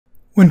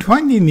When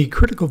finding the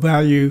critical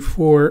value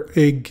for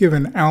a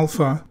given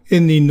alpha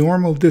in the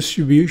normal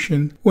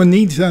distribution, one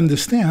needs to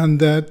understand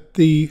that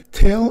the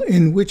tail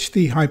in which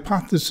the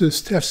hypothesis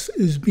test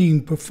is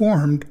being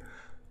performed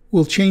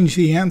will change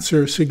the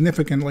answer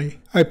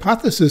significantly.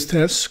 Hypothesis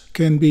tests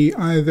can be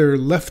either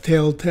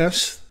left-tailed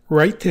tests,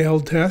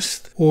 right-tailed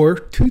tests, or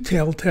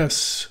two-tailed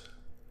tests.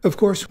 Of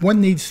course,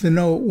 one needs to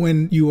know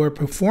when you are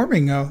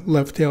performing a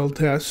left-tailed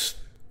test,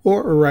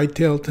 or a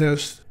right-tailed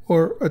test,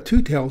 or a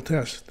two-tailed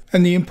test.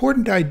 And the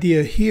important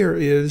idea here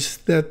is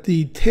that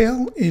the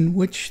tail in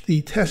which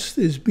the test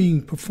is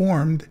being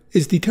performed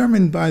is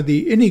determined by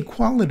the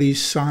inequality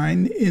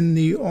sign in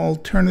the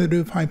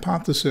alternative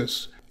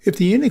hypothesis. If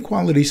the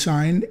inequality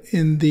sign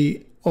in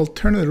the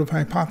alternative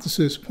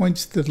hypothesis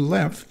points to the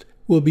left,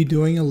 we'll be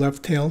doing a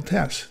left-tailed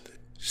test.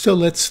 So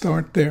let's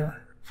start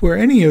there. For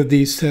any of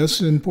these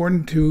tests, it's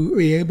important to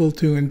be able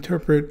to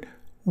interpret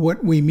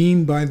what we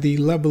mean by the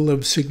level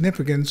of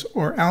significance,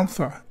 or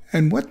alpha.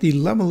 And what the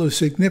level of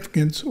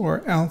significance,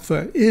 or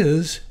alpha,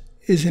 is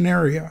an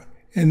area.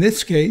 In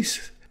this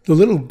case, the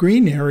little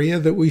green area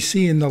that we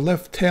see in the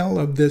left tail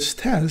of this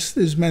test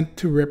is meant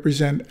to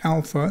represent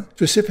alpha,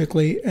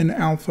 specifically an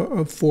alpha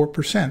of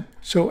 4%.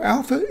 So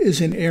alpha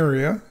is an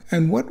area,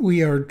 and what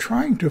we are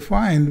trying to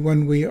find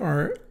when we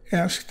are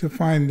asked to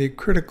find the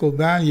critical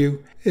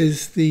value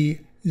is the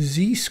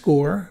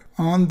z-score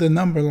on the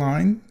number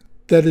line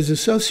that is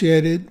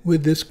associated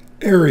with this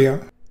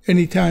area.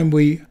 Anytime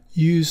we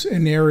use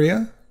an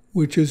area,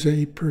 which is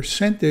a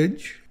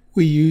percentage,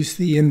 we use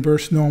the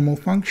inverse normal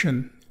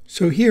function.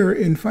 So here,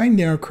 in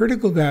finding our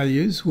critical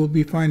values, we'll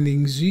be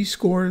finding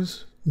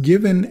z-scores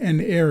given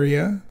an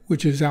area,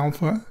 which is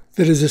alpha,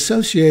 that is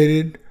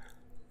associated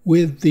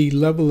with the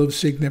level of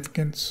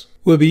significance.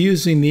 We'll be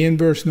using the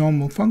inverse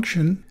normal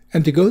function,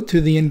 and to go to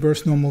the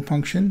inverse normal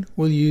function,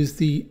 we'll use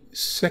the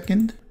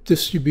second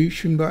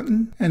distribution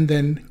button and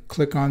then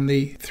click on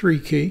the 3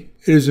 key.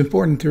 It is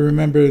important to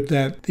remember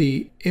that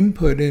the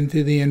input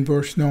into the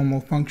inverse normal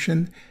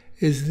function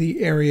is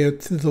the area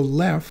to the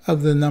left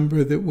of the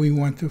number that we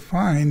want to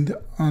find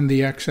on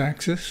the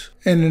x-axis.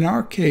 And in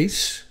our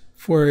case,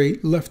 for a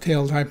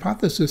left-tailed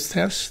hypothesis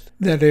test,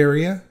 that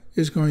area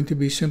is going to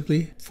be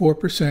simply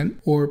 4%,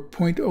 or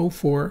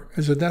 0.04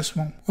 as a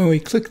decimal. When we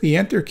click the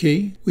Enter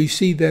key, we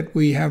see that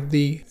we have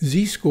the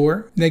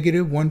z-score,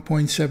 negative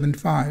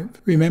 1.75.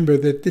 Remember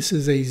that this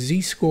is a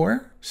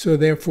z-score, so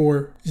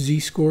therefore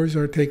z-scores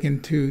are taken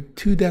to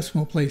 2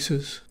 decimal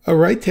places. A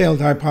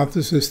right-tailed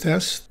hypothesis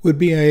test would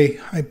be a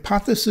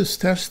hypothesis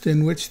test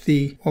in which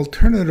the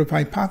alternative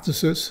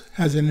hypothesis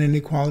has an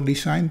inequality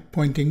sign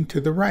pointing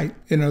to the right.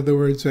 In other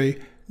words, a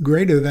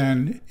greater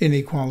than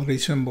inequality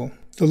symbol.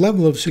 The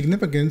level of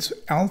significance,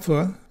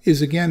 alpha,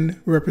 is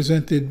again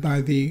represented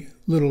by the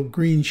little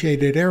green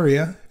shaded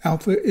area.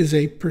 Alpha is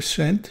a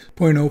percent.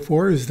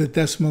 0.04 is the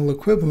decimal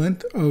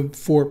equivalent of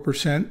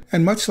 4%.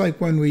 And much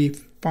like when we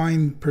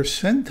find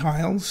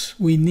percentiles,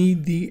 we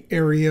need the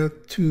area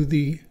to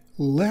the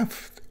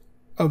left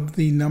of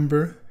the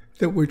number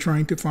that we're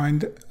trying to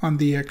find on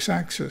the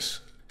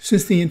x-axis.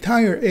 Since the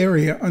entire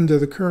area under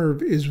the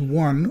curve is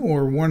 1,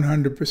 or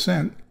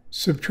 100%,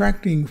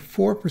 subtracting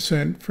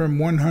 4% from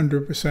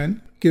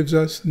 100% gives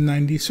us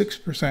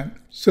 96%,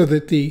 so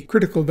that the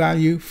critical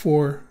value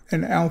for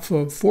an alpha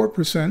of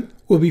 4%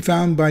 will be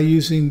found by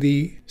using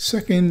the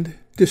second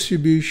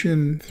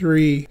distribution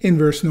 3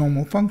 inverse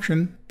normal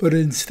function, but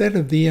instead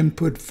of the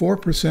input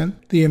 4%,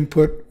 the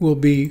input will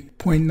be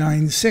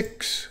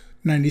 0.96,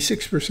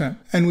 96%.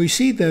 And we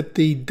see that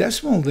the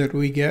decimal that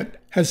we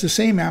get has the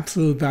same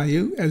absolute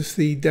value as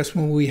the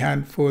decimal we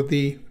had for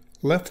the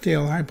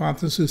left-tail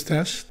hypothesis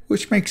test,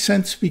 which makes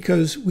sense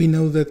because we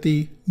know that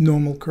the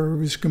normal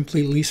curve is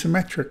completely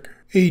symmetric.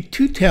 A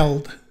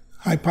two-tailed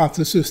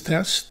hypothesis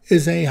test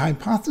is a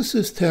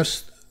hypothesis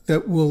test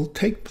that will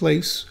take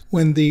place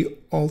when the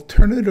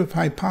alternative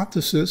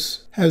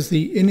hypothesis has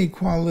the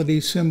inequality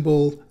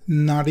symbol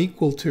not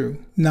equal to.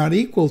 Not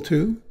equal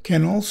to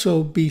can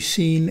also be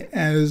seen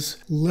as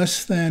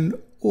less than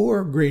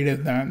or greater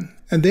than,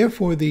 and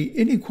therefore the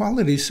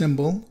inequality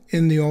symbol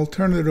in the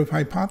alternative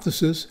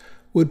hypothesis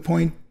would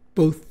point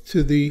both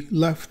to the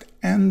left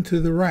and to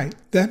the right.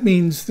 That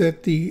means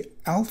that the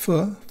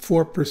alpha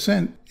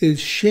 4% is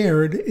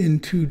shared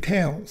in two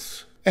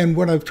tails. And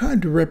what I've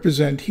tried to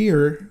represent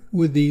here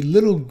with the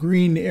little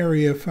green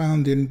area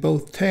found in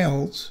both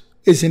tails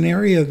is an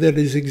area that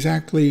is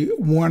exactly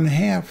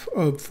 1/2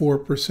 of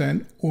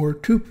 4%, or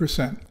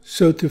 2%.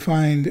 So to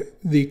find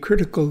the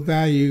critical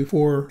value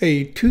for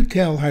a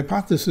two-tailed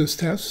hypothesis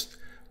test,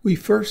 we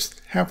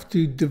first have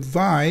to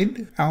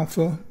divide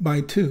alpha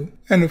by 2.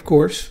 And of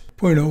course,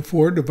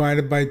 0.04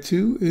 divided by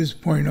 2 is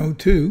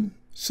 0.02,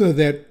 so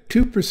that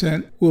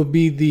 2% will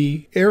be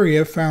the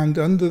area found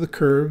under the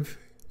curve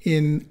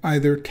in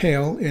either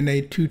tail in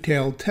a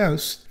two-tailed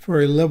test for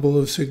a level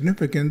of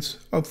significance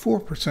of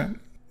 4%.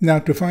 Now,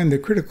 to find the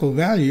critical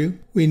value,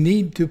 we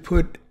need to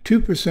put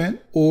 2%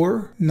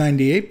 or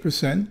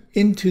 98%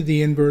 into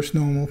the inverse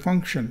normal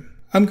function.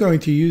 I'm going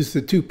to use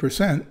the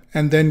 2%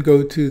 and then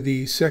go to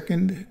the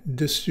second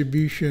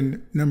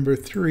distribution number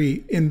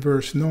 3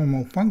 inverse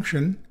normal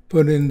function,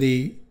 put in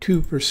the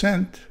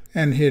 2%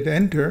 and hit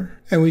enter,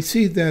 and we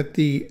see that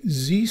the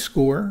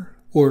z-score,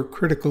 or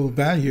critical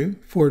value,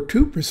 for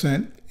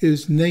 2%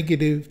 is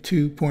negative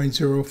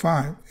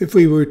 2.05. If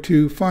we were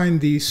to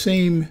find the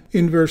same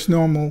inverse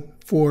normal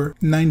for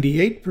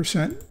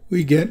 98%,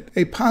 we get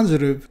a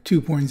positive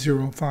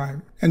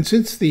 2.05. And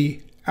since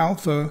the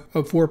alpha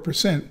of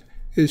 4%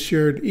 is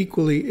shared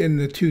equally in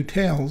the two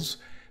tails,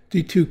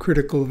 the two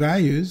critical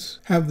values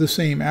have the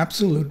same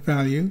absolute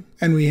value,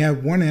 and we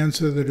have one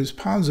answer that is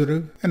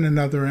positive and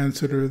another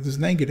answer that is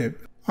negative.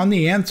 On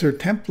the answer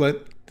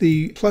template,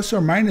 the plus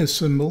or minus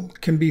symbol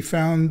can be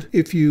found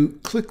if you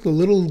click the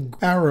little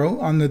arrow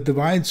on the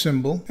divide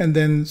symbol and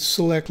then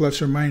select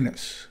plus or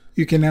minus.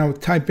 You can now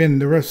type in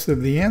the rest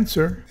of the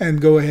answer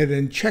and go ahead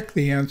and check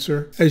the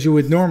answer as you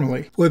would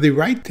normally. For the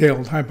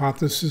right-tailed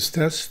hypothesis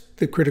test,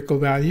 the critical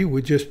value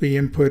would just be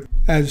input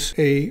as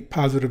a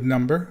positive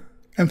number.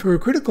 And for a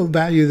critical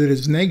value that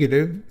is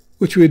negative,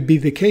 which would be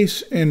the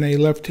case in a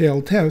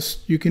left-tailed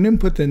test, you can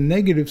input the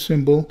negative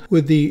symbol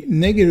with the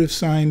negative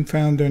sign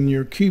found on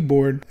your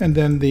keyboard and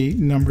then the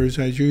numbers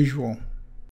as usual.